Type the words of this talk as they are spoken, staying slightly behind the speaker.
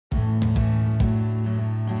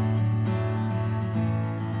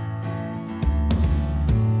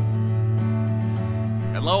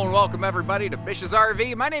Hello and welcome everybody to Bish's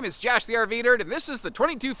RV. My name is Josh the RV Nerd, and this is the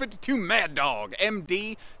 2252 Mad Dog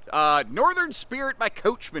MD Northern Spirit by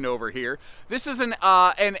Coachmen over here. This is an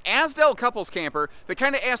Asdel couples camper that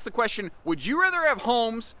kind of asks the question, would you rather have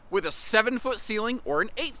homes with a 7-foot ceiling or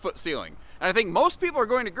an 8-foot ceiling? And I think most people are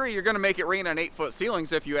going to agree you're going to make it rain on 8-foot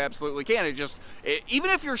ceilings if you absolutely can. Even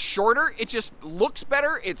if you're shorter, it just looks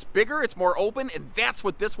better, it's bigger, it's more open, and that's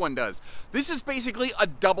what this one does. This is basically a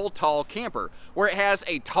double tall camper, where it has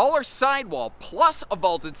a taller sidewall plus a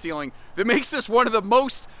vaulted ceiling that makes this one of the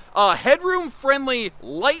most headroom-friendly,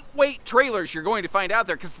 lightweight trailers you're going to find out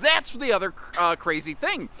there, because that's the other crazy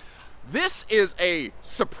thing. This is a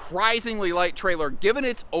surprisingly light trailer given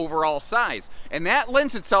its overall size, and that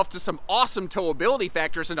lends itself to some awesome towability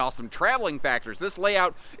factors and awesome traveling factors. This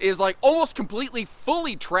layout is like almost completely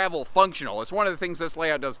fully travel functional. It's one of the things this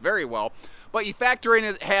layout does very well. But you factor in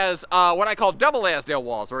it has what I call double Asdel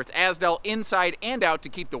walls, where it's Asdel inside and out to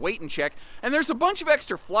keep the weight in check. And there's a bunch of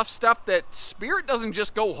extra fluff stuff that Spirit doesn't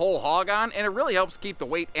just go whole hog on, and it really helps keep the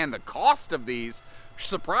weight and the cost of these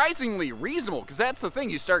surprisingly reasonable, because that's the thing.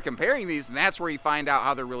 You start comparing these, and that's where you find out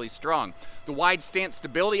how they're really strong. The wide stance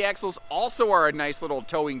stability axles also are a nice little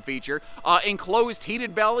towing feature. Enclosed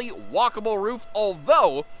heated belly, walkable roof,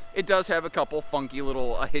 although it does have a couple funky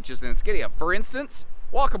little hitches and skiddy up. For instance,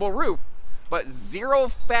 walkable roof, but 0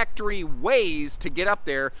 factory ways to get up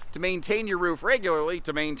there to maintain your roof regularly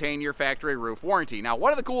to maintain your factory roof warranty. Now,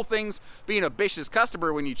 one of the cool things being a Bish's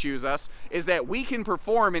customer when you choose us is that we can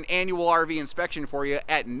perform an annual RV inspection for you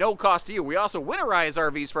at no cost to you. We also winterize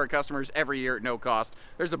RVs for our customers every year at no cost.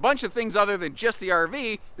 There's a bunch of things other than just the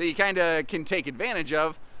RV that you kind of can take advantage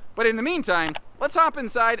of. But in the meantime, let's hop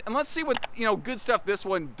inside and let's see what, good stuff this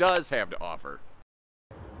one does have to offer.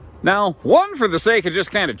 Now, one, for the sake of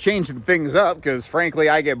just kind of changing things up, because frankly,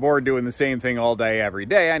 I get bored doing the same thing all day, every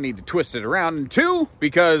day. I need to twist it around. And two,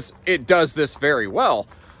 because it does this very well.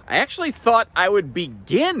 I actually thought I would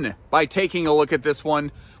begin by taking a look at this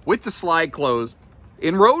one with the slide closed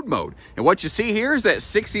in road mode. And what you see here is that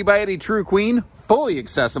 60 by 80 True Queen, fully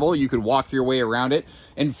accessible. You can walk your way around it.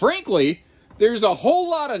 And frankly, there's a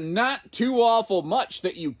whole lot of not too awful much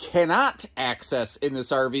that you cannot access in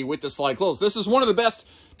this RV with the slide closed. This is one of the best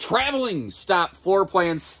traveling stop floor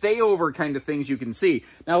plans, stay over kind of things you can see.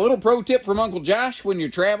 Now, a little pro tip from Uncle Josh: when you're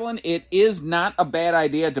traveling, it is not a bad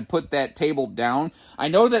idea to put that table down. I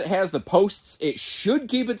know that it has the posts. It should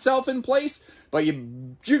keep itself in place, but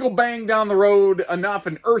you jiggle bang down the road enough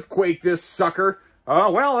and earthquake this sucker.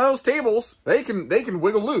 Well, those tables, they can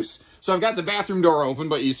wiggle loose. So I've got the bathroom door open,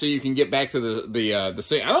 but you see you can get back to the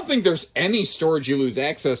sink. I don't think there's any storage you lose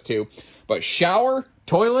access to, but shower,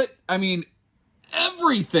 toilet, I mean,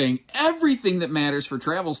 everything that matters for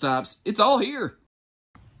travel stops, it's all here.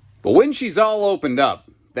 But when she's all opened up,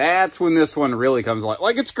 that's when this one really comes alive.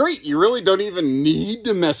 Like, it's great. You really don't even need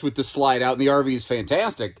to mess with the slide out, and the RV is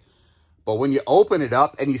fantastic. But when you open it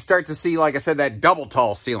up and you start to see, like I said, that double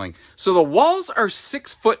tall ceiling. So the walls are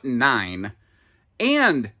 6'9",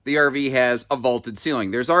 and the RV has a vaulted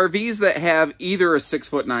ceiling. There's RVs that have either a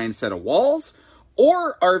 6'9" set of walls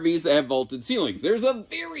or RVs that have vaulted ceilings. There's a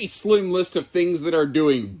very slim list of things that are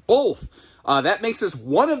doing both. That makes this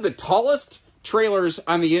one of the tallest trailers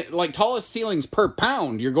on the, tallest ceilings per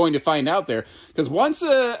pound you're going to find out there. Because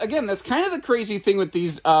again, that's kind of the crazy thing with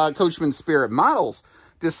these Coachmen Spirit models.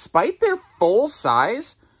 Despite their full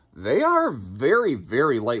size, they are very,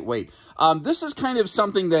 very lightweight. This is kind of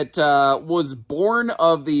something that was born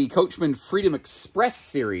of the Coachmen Freedom Express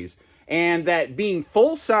series. And that being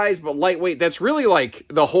full size but lightweight, that's really like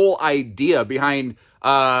the whole idea behind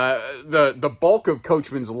the bulk of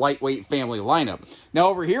Coachmen's lightweight family lineup. Now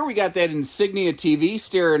over here we got that Insignia TV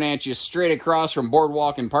staring at you straight across from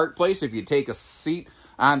Boardwalk and Park Place if you take a seat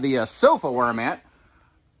on the sofa where I'm at.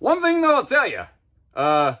 One thing though I'll tell you,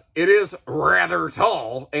 it is rather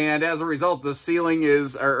tall, and as a result the ceiling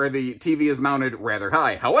is, or the TV is mounted rather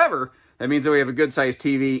high. However, that means that we have a good-sized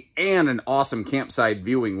TV and an awesome campsite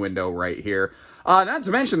viewing window right here. Not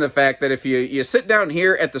to mention the fact that if you sit down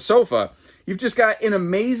here at the sofa, you've just got an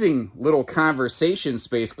amazing little conversation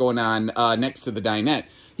space going on next to the dinette.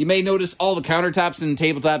 You may notice all the countertops and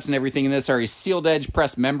tabletops and everything in this are a sealed edge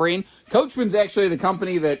pressed membrane. Coachmen's actually the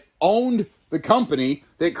company that owned the company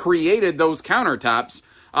that created those countertops.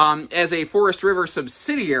 As a Forest River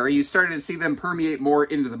subsidiary, you started to see them permeate more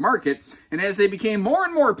into the market, and as they became more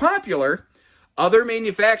and more popular, other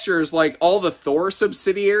manufacturers, like all the Thor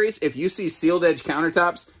subsidiaries, if you see sealed edge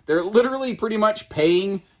countertops, they're literally pretty much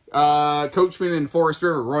paying Coachmen and Forest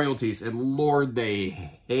River royalties, and Lord,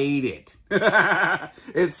 they hate it.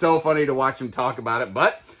 It's so funny to watch them talk about it,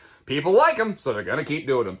 but People like them, so they're going to keep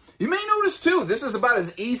doing them. You may notice, too, this is about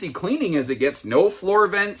as easy cleaning as it gets. No floor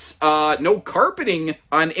vents, no carpeting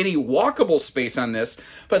on any walkable space on this.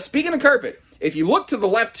 But speaking of carpet, if you look to the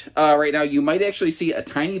left right now, you might actually see a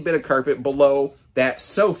tiny bit of carpet below that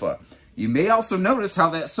sofa. You may also notice how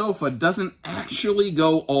that sofa doesn't actually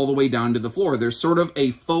go all the way down to the floor. There's sort of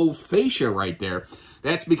a faux fascia right there.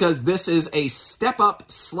 That's because this is a step-up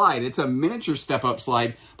slide. It's a miniature step-up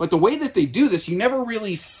slide, but the way that they do this, you never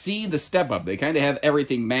really see the step-up. They kind of have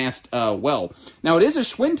everything masked well. Now, it is a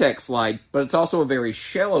Schwintek slide, but it's also a very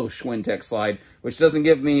shallow Schwintek slide, which doesn't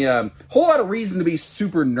give me a whole lot of reason to be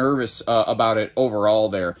super nervous about it overall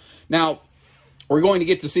there. Now, we're going to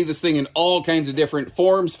get to see this thing in all kinds of different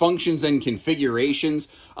forms, functions, and configurations.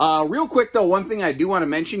 Real quick, though, one thing I do want to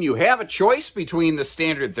mention, you have a choice between the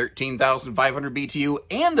standard 13,500 BTU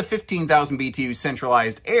and the 15,000 BTU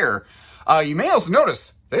centralized air. You may also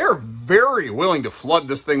notice they are very willing to flood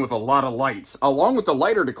this thing with a lot of lights. Along with the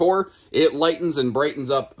lighter decor, it lightens and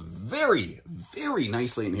brightens up very, very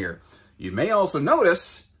nicely in here. You may also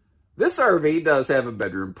notice this RV does have a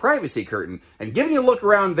bedroom privacy curtain, and giving you a look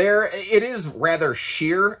around there, it is rather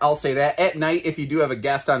sheer, I'll say that. At night, if you do have a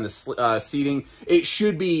guest on the seating, it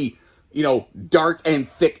should be, you know, dark and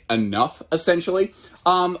thick enough, essentially.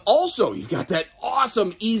 Also, you've got that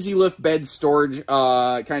awesome easy lift bed storage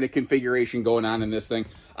kind of configuration going on in this thing.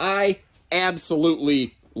 I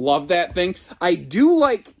absolutely love that thing. I do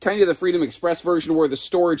like kind of the Freedom Express version where the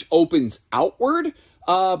storage opens outward.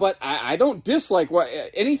 But I don't dislike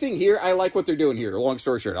anything here. I like what they're doing here, long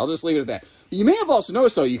story short. I'll just leave it at that. You may have also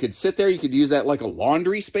noticed, though, you could sit there, you could use that like a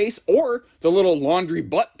laundry space, or the little laundry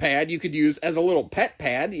butt pad you could use as a little pet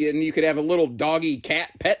pad, and you could have a little doggy cat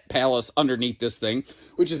pet palace underneath this thing,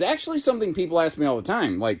 which is actually something people ask me all the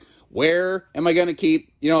time. Like, where am I going to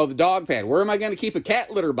keep, you know, the dog pad? Where am I going to keep a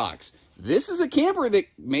cat litter box? This is a camper that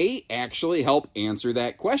may actually help answer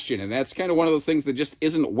that question, and that's kind of one of those things that just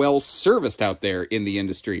isn't well serviced out there in the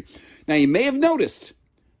industry. Now, you may have noticed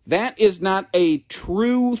that is not a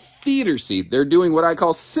true theater seat. They're doing what I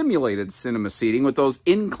call simulated cinema seating with those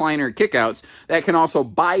incliner kickouts that can also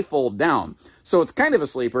bifold down. So it's kind of a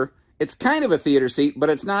sleeper, it's kind of a theater seat,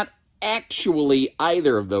 but it's not actually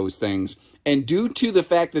either of those things. And due to the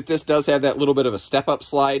fact that this does have that little bit of a step-up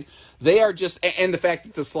slide, they are just, and the fact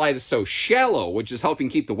that the slide is so shallow, which is helping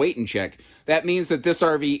keep the weight in check, that means that this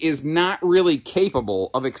RV is not really capable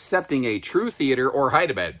of accepting a true theater or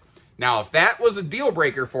hide-a-bed. Now, if that was a deal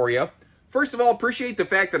breaker for you, first of all, appreciate the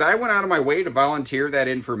fact that I went out of my way to volunteer that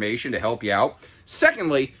information to help you out.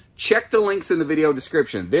 Secondly, check the links in the video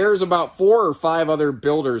description. There's about 4 or 5 other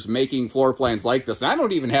builders making floor plans like this, and I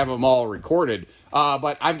don't even have them all recorded,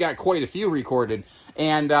 but I've got quite a few recorded,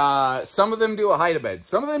 and some of them do a hide-a-bed,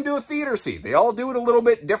 some of them do a theater seat. They all do it a little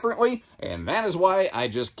bit differently, and that is why I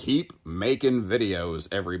just keep making videos,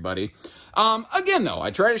 everybody. Again, though,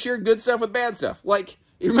 I try to share good stuff with bad stuff, like,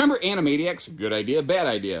 you remember Animaniacs? Good idea, bad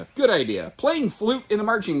idea, good idea. Playing flute in a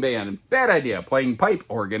marching band, bad idea. Playing pipe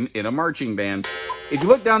organ in a marching band. If you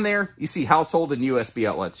look down there, you see household and USB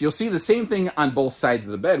outlets. You'll see the same thing on both sides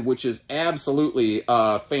of the bed, which is absolutely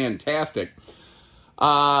fantastic.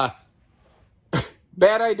 Bad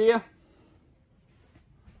idea?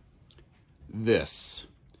 This.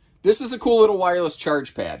 This is a cool little wireless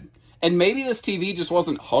charge pad. And maybe this TV just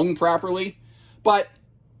wasn't hung properly, but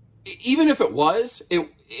even if it was,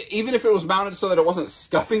 even if it was mounted so that it wasn't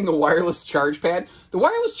scuffing the wireless charge pad, the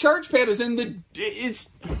wireless charge pad is in the,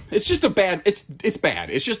 it's just a bad, it's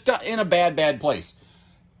bad. It's just in a bad place.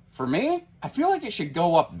 For me, I feel like it should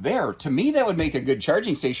go up there. To me, that would make a good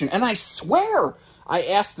charging station. And I swear I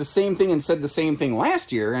asked the same thing and said the same thing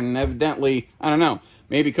last year, and evidently, I don't know,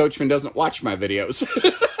 maybe Coachman doesn't watch my videos.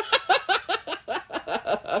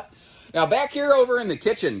 Now, back here over in the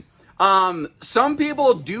kitchen, some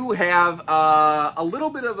people do have a little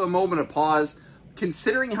bit of a moment of pause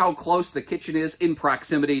considering how close the kitchen is in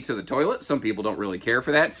proximity to the toilet. Some people don't really care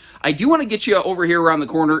for that. I do want to get you over here around the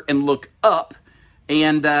corner and look up,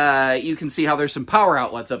 and you can see how there's some power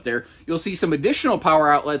outlets up there. You'll see some additional power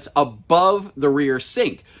outlets above the rear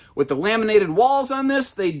sink. With the laminated walls on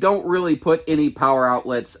this, they don't really put any power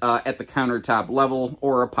outlets at the countertop level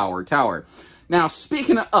or a power tower. Now,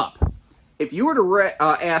 speaking of up, if you were to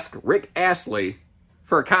ask Rick Astley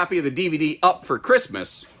for a copy of the DVD Up for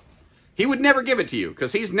Christmas, he would never give it to you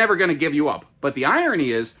because he's never going to give you up. But the irony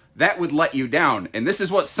is that would let you down. And this is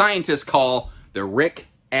what scientists call the Rick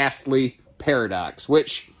Astley paradox,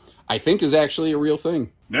 which I think is actually a real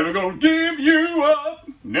thing. Never gonna give you up,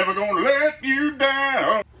 never gonna let you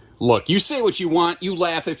down. Look, you say what you want, you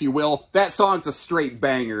laugh if you will. That song's a straight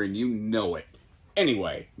banger and you know it.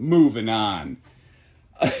 Anyway, moving on.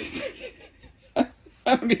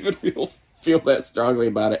 I don't even feel that strongly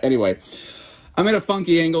about it. Anyway, I'm at a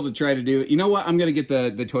funky angle to try to do. You know what? I'm gonna get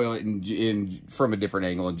the toilet in from a different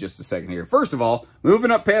angle in just a second here. First of all,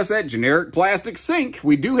 moving up past that generic plastic sink,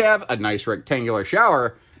 we do have a nice rectangular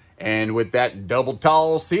shower, and with that double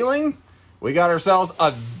tall ceiling, we got ourselves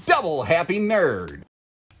a double happy nerd.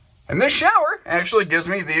 And this shower actually gives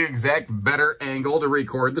me the exact better angle to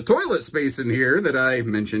record the toilet space in here that I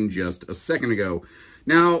mentioned just a second ago.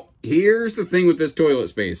 Now, here's the thing with this toilet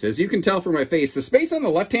space. As you can tell from my face, the space on the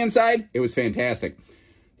left-hand side, it was fantastic.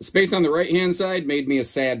 The space on the right-hand side made me a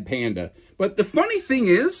sad panda. But the funny thing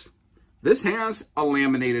is, this has a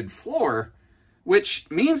laminated floor, which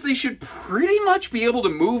means they should pretty much be able to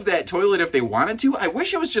move that toilet if they wanted to. I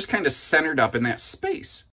wish it was just kind of centered up in that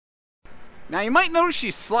space. Now you might notice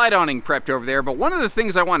she's slide awning prepped over there, but one of the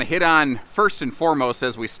things I want to hit on first and foremost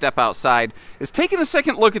as we step outside is taking a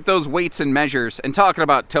second look at those weights and measures and talking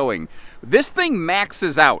about towing. This thing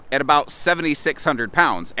maxes out at about 7,600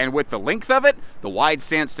 pounds, and with the length of it, the wide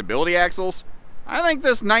stance stability axles, I think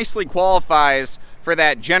this nicely qualifies for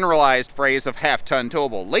that generalized phrase of half-ton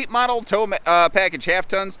towable. Late model tow package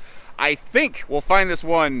half-tons, I think we'll find this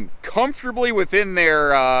one comfortably within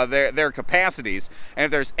their capacities. And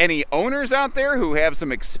if there's any owners out there who have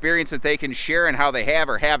some experience that they can share in how they have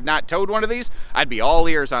or have not towed one of these, I'd be all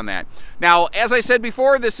ears on that. Now, as I said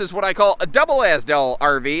before, this is what I call a double Asdell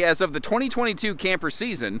RV as of the 2022 camper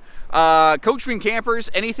season. Coachmen campers,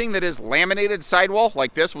 anything that is laminated sidewall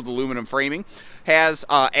like this with aluminum framing, has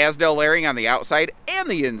Asdell layering on the outside and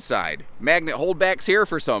the inside. Magnet holdbacks here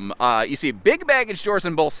for some, you see big baggage doors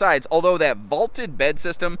on both sides, although that vaulted bed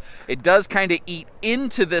system, it does kind of eat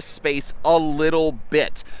into this space a little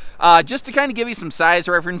bit. Just to kind of give you some size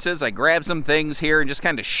references, I grabbed some things here and just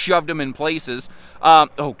kind of shoved them in places.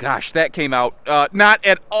 Oh gosh, that came out not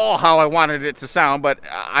at all how I wanted it to sound, but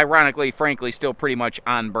ironically, frankly, still pretty much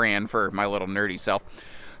on brand for my little nerdy self.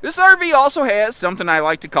 This RV also has something I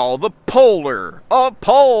like to call the polar, a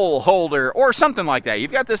pole holder, or something like that.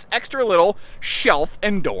 You've got this extra little shelf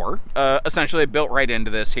and door, essentially built right into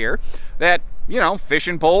this here, that, you know,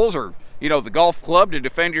 fishing poles or, you know, the golf club to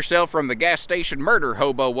defend yourself from the gas station murder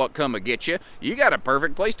hobo what come and get you. You got a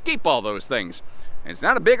perfect place to keep all those things. And it's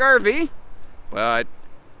not a big RV, but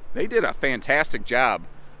they did a fantastic job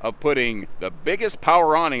of putting the biggest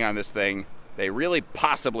power awning on this thing they really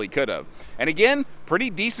possibly could have. And again, pretty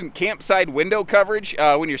decent campsite window coverage.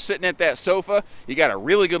 When you're sitting at that sofa, you got a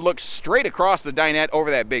really good look straight across the dinette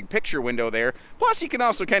over that big picture window there. Plus, you can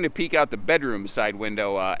also kind of peek out the bedroom side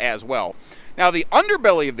window as well. Now, the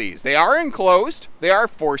underbelly of these, they are enclosed. They are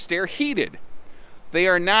forced air heated. They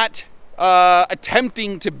are not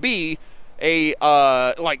attempting to be a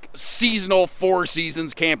like seasonal Four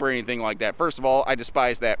Seasons camper or anything like that. First of all, I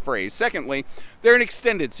despise that phrase. Secondly, they're an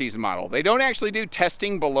extended season model. They don't actually do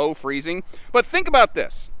testing below freezing. But think about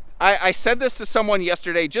this. I said this to someone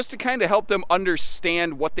yesterday just to kind of help them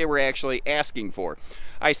understand what they were actually asking for.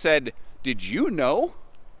 I said, did you know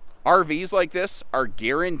RVs like this are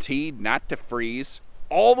guaranteed not to freeze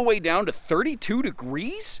all the way down to 32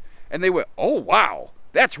 degrees? And they went, oh wow,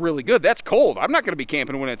 that's really good. That's cold. I'm not going to be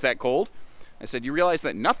camping when it's that cold. I said, you realize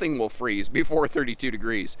that nothing will freeze before 32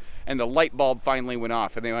 degrees. And the light bulb finally went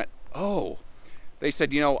off and they went, oh. They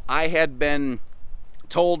said, you know, I had been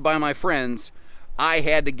told by my friends I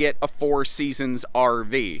had to get a Four Seasons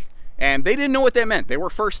RV. And they didn't know what that meant. They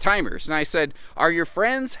were first timers. And I said, are your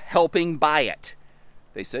friends helping buy it?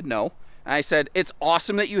 They said no. And I said, it's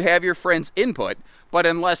awesome that you have your friends' input, but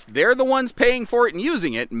unless they're the ones paying for it and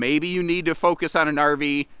using it, maybe you need to focus on an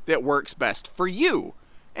RV that works best for you.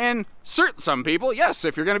 And some people, yes,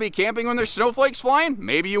 if you're going to be camping when there's snowflakes flying,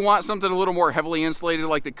 maybe you want something a little more heavily insulated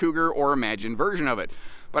like the Cougar or Imagine version of it.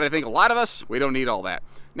 But I think a lot of us, we don't need all that.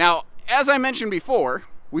 Now, as I mentioned before,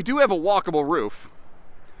 we do have a walkable roof.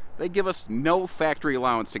 They give us no factory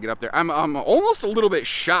allowance to get up there. I'm almost a little bit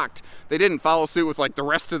shocked they didn't follow suit with like the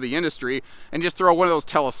rest of the industry and just throw one of those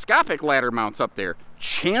telescopic ladder mounts up there.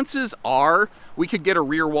 Chances are we could get a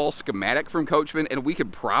rear wall schematic from Coachmen and we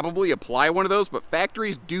could probably apply one of those, but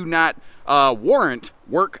factories do not warrant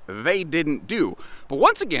work they didn't do. But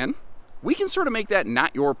once again, we can sort of make that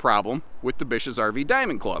not your problem with the Bish's RV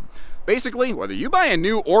Diamond Club. Basically, whether you buy a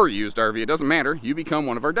new or used RV, it doesn't matter, you become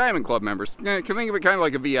one of our Diamond Club members. Can think of it kind of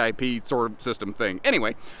like a VIP sort of system thing.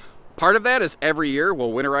 Anyway, part of that is every year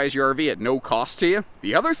we'll winterize your RV at no cost to you.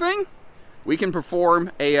 The other thing, we can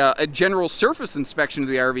perform a general surface inspection of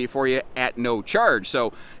the RV for you at no charge.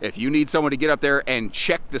 So if you need someone to get up there and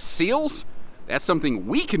check the seals, that's something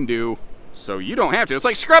we can do so you don't have to. It's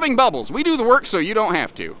like scrubbing bubbles. We do the work so you don't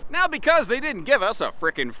have to. Now, because they didn't give us a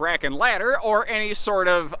frickin' ladder or any sort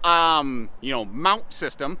of, you know, mount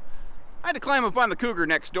system, I had to climb up on the Cougar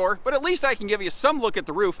next door, but at least I can give you some look at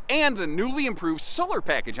the roof and the newly improved solar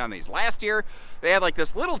package on these. Last year, they had like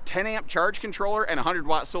this little 10 amp charge controller and a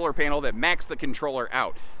 100-watt solar panel that maxed the controller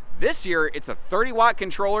out. This year, it's a 30-watt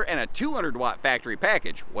controller and a 200-watt factory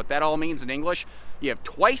package. What that all means in English, you have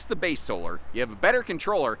twice the base solar, you have a better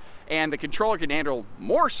controller, and the controller can handle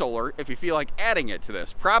more solar if you feel like adding it to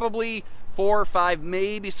this. Probably 4, 5,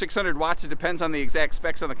 maybe 600 watts. It depends on the exact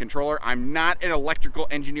specs on the controller. I'm not an electrical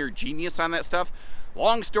engineer genius on that stuff.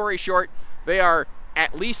 Long story short, they are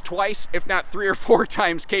at least twice, if not 3 or 4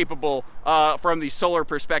 times capable from the solar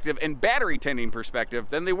perspective and battery tending perspective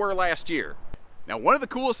than they were last year. Now, one of the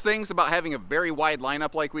coolest things about having a very wide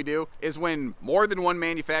lineup like we do is when more than one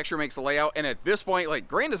manufacturer makes a layout, and at this point, like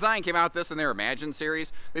Grand Design came out with this in their Imagine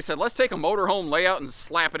series. They said, let's take a motorhome layout and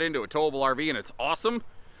slap it into a towable RV, and it's awesome.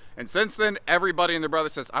 And since then, everybody and their brother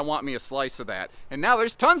says, I want me a slice of that. And now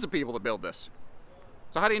there's tons of people that build this.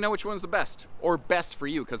 So how do you know which one's the best? Or best for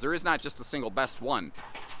you, because there is not just a single best one.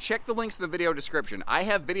 Check the links in the video description. I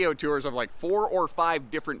have video tours of like 4 or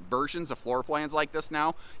 5 different versions of floor plans like this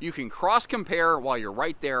now. You can cross-compare while you're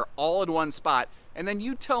right there, all in one spot, and then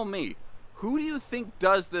you tell me, who do you think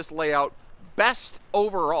does this layout best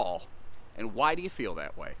overall, and why do you feel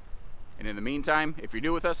that way? And in the meantime, if you're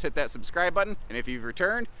new with us, hit that subscribe button, and if you've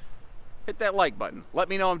returned, hit that like button. Let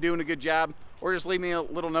me know I'm doing a good job, or just leave me a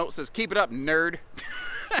little note that says, keep it up, nerd.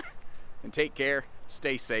 And take care,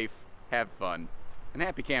 stay safe, have fun, and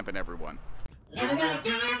happy camping, everyone. Never gonna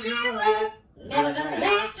give you up, never gonna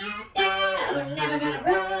let you down, never gonna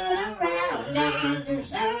run around and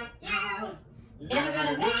desert you, never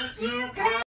gonna make you cry.